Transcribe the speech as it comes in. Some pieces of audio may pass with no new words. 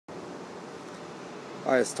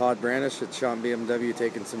Hi, it's Todd Branish at Sean BMW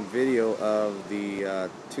taking some video of the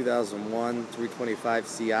 2001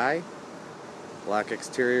 325 Ci. Black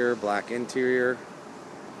exterior, black interior.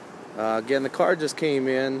 Again, the car just came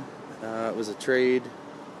in. It was a trade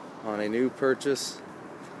on a new purchase.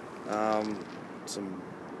 Some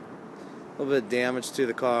little bit of damage to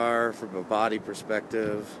the car from a body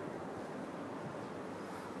perspective.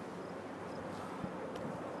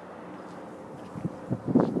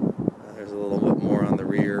 There's a little bit more on the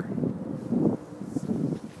rear.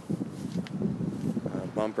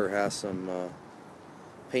 Bumper has some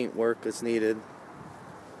paint work that's needed.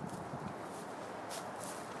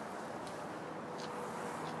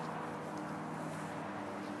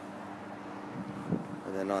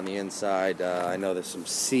 And then on the inside, I know there's some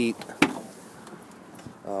seat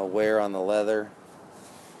wear on the leather.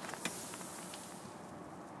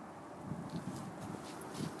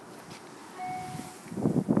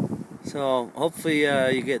 So hopefully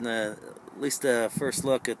you're getting at least a first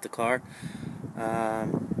look at the car.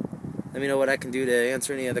 Let me know what I can do to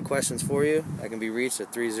answer any other questions for you. I can be reached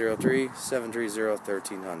at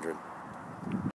 303-730-1300.